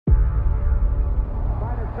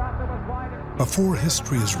Before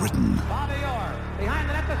history is written,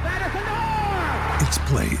 it's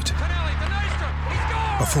played.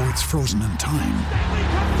 Before it's frozen in time,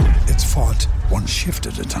 it's fought one shift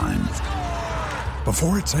at a time.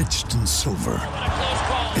 Before it's etched in silver,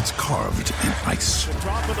 it's carved in ice.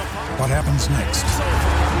 What happens next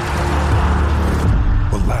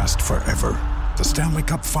will last forever. The Stanley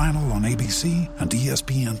Cup Final on ABC and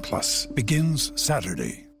ESPN Plus begins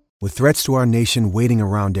Saturday. With threats to our nation waiting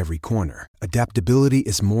around every corner, adaptability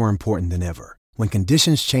is more important than ever. When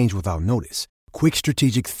conditions change without notice, quick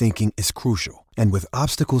strategic thinking is crucial. And with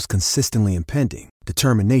obstacles consistently impending,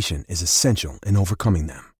 determination is essential in overcoming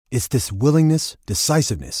them. It's this willingness,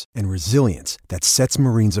 decisiveness, and resilience that sets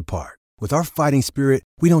Marines apart. With our fighting spirit,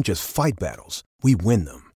 we don't just fight battles, we win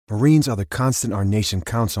them. Marines are the constant our nation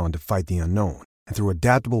counts on to fight the unknown. And through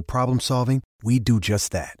adaptable problem solving, we do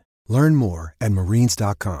just that. Learn more at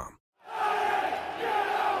marines.com.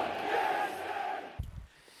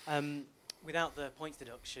 Without the points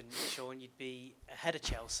deduction, Sean, you'd be ahead of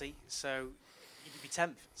Chelsea, so you'd be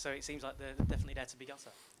 10th. So it seems like they're definitely there to be got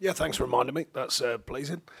at. Yeah, thanks for reminding me. That's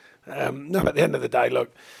pleasing. No, at the end of the day,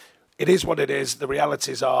 look, it is what it is. The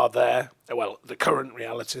realities are there. Well, the current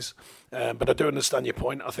realities. But I do understand your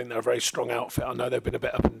point. I think they're a very strong outfit. I know they've been a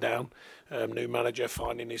bit up and down. New manager,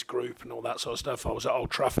 finding his group and all that sort of stuff. I was at Old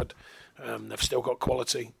Trafford. They've still got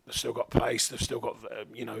quality. They've still got pace. They've still got,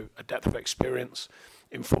 a depth of experience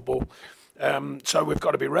in football. So we've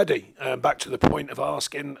got to be ready. Back to the point of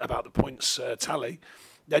asking about the points tally.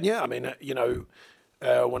 Then, yeah, I mean,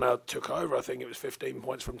 when I took over, I think it was 15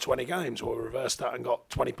 points from 20 games, or reversed that and got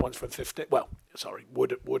 20 points from 15. Well, sorry,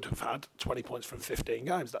 would have had 20 points from 15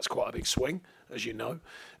 games. That's quite a big swing, as you know,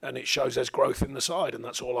 and it shows there's growth in the side, and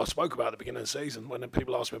that's all I spoke about at the beginning of the season. When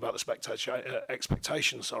people asked me about the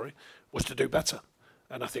expectations, was to do better,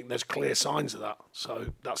 and I think there's clear signs of that. So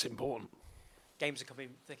that's important. Games are coming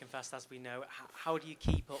thick and fast, as we know. How do you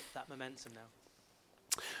keep up that momentum now?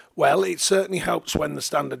 Well, it certainly helps when the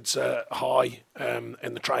standards are high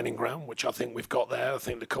in the training ground, which I think we've got there. I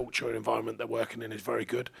think the culture and environment they're working in is very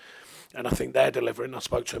good. And I think they're delivering. I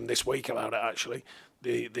spoke to them this week about it, actually.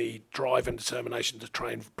 The drive and determination to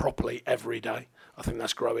train properly every day. I think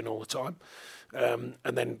that's growing all the time.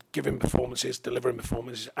 And then giving performances, delivering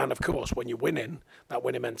performances. And, of course, when you're winning, that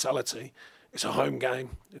winning mentality, it's a home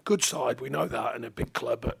game. A good side, we know that, and a big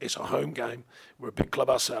club, but it's a home game. We're a big club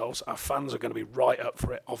ourselves. Our fans are going to be right up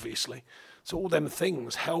for it, obviously. So all them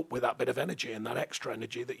things help with that bit of energy and that extra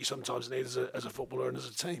energy that you sometimes need as a footballer and as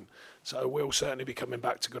a team. So we'll certainly be coming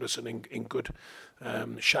back to Goodison in good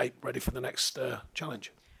shape, ready for the next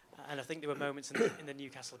challenge. And I think there were moments in the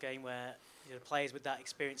Newcastle game where players with that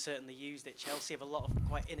experience certainly used it. Chelsea have a lot of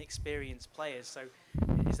quite inexperienced players, so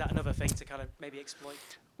is that another thing to kind of maybe exploit?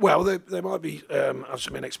 Well, they might be have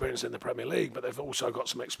some inexperience in the Premier League, but they've also got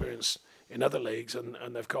some experience in other leagues, and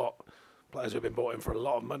they've got players who've been bought in for a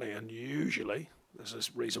lot of money, and usually there's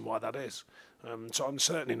a reason why that is. So I'm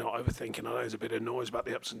certainly not overthinking. I know there's a bit of noise about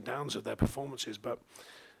the ups and downs of their performances, but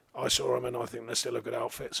I saw them and I think they're still a good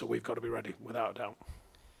outfit, so we've got to be ready, without a doubt.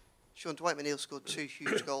 Sean, Dwight McNeil scored 2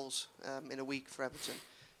 huge goals in a week for Everton.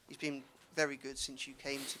 He's been very good since you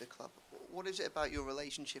came to the club. What is it about your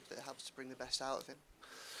relationship that helps to bring the best out of him?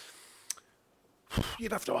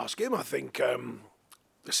 You'd have to ask him. I think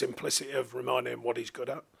the simplicity of reminding him what he's good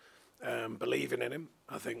at, believing in him,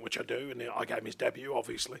 I think, which I do, and I gave him his debut,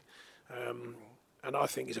 obviously. And I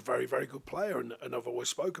think he's a very, very good player, and I've always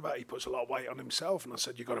spoke about it. He puts a lot of weight on himself, and I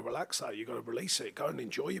said, you've got to relax that, you've got to release it, go and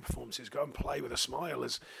enjoy your performances, go and play with a smile,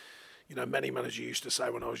 as many managers used to say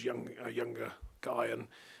when I was a younger guy, and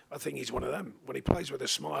I think he's one of them. When he plays with a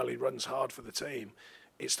smile, he runs hard for the team,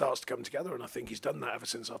 it starts to come together, and I think he's done that ever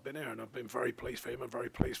since I've been here, and I've been very pleased for him and very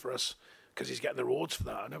pleased for us, because he's getting the rewards for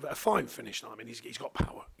that. And a fine finish now. I mean, he's got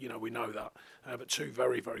power, we know that, but 2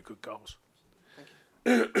 very, very good goals.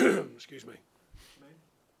 Thank you. Excuse me.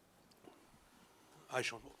 Hi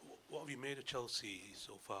Sean, what have you made of Chelsea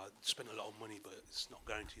so far? Spent a lot of money, but it's not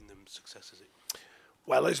guaranteeing them success, is it?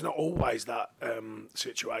 Well, there's not always that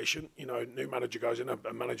situation. New manager goes in,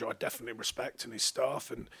 a manager I definitely respect, and his staff,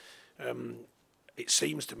 and it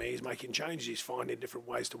seems to me he's making changes. He's finding different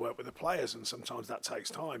ways to work with the players, and sometimes that takes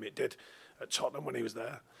time. It did at Tottenham when he was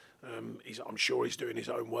there. I'm sure he's doing his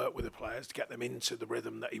own work with the players to get them into the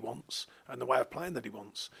rhythm that he wants and the way of playing that he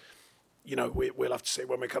wants. We'll have to see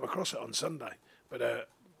when we come across it on Sunday. But,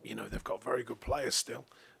 they've got very good players still.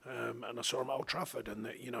 And I saw them at Old Trafford, and,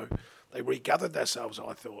 they regathered themselves,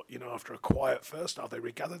 I thought. After a quiet first half, they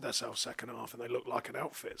regathered themselves second half, and they looked like an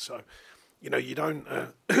outfit. So, you don't,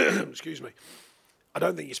 excuse me, I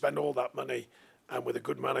don't think you spend all that money and with a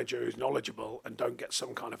good manager who's knowledgeable and don't get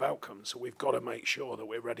some kind of outcome. So we've got to make sure that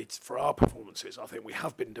we're ready for our performances. I think we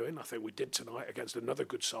have been doing. I think we did tonight against another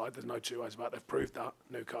good side. There's no two ways about it. They've proved that,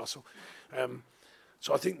 Newcastle.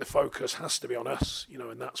 So I think the focus has to be on us,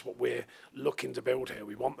 and that's what we're looking to build here.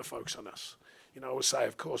 We want the focus on us. I always say,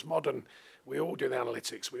 of course, modern, we all do the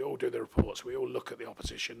analytics, we all do the reports, we all look at the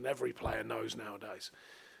opposition. Every player knows nowadays.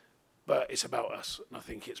 But it's about us, and I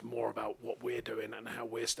think it's more about what we're doing and how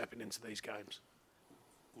we're stepping into these games.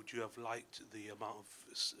 Would you have liked the amount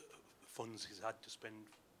of funds he's had to spend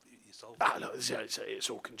yourself? Look, it's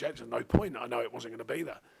all conjecture. No point. I know it wasn't going to be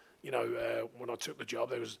there. When I took the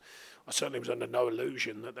job, I certainly was under no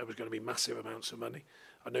illusion that there was going to be massive amounts of money.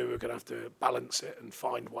 I knew we were going to have to balance it and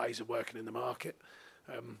find ways of working in the market.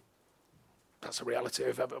 That's the reality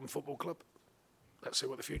of Everton Football Club. Let's see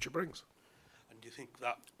what the future brings. And do you think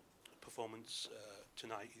that performance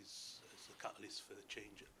tonight is the catalyst for the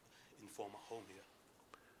change in form at home here?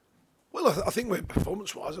 Well, I think we're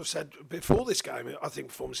performance-wise, I've said before this game, I think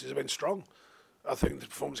performances have been strong. I think the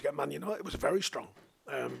performance against Man United was very strong.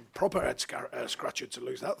 Proper head scratcher to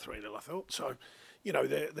lose that 3-0, I thought. So,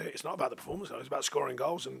 it's not about the performance, though. It's about scoring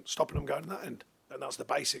goals and stopping them going to that end. And that's the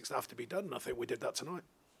basics that have to be done, and I think we did that tonight.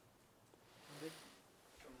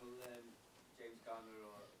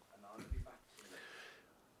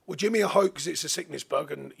 Well, Jimmy, I hope, because it's a sickness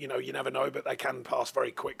bug and, you never know, but they can pass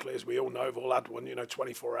very quickly, as we all know. We've all had one,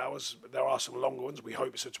 24 hours. But there are some longer ones. We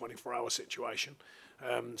hope it's a 24-hour situation.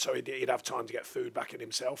 So he'd have time to get food back in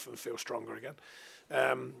himself and feel stronger again.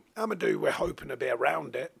 Amadou, we're hoping to be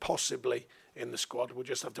around it, possibly in the squad. We'll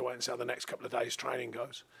just have to wait and see how the next couple of days' training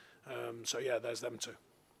goes. There's them two.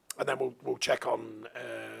 And then we'll check on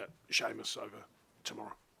Seamus over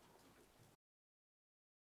tomorrow.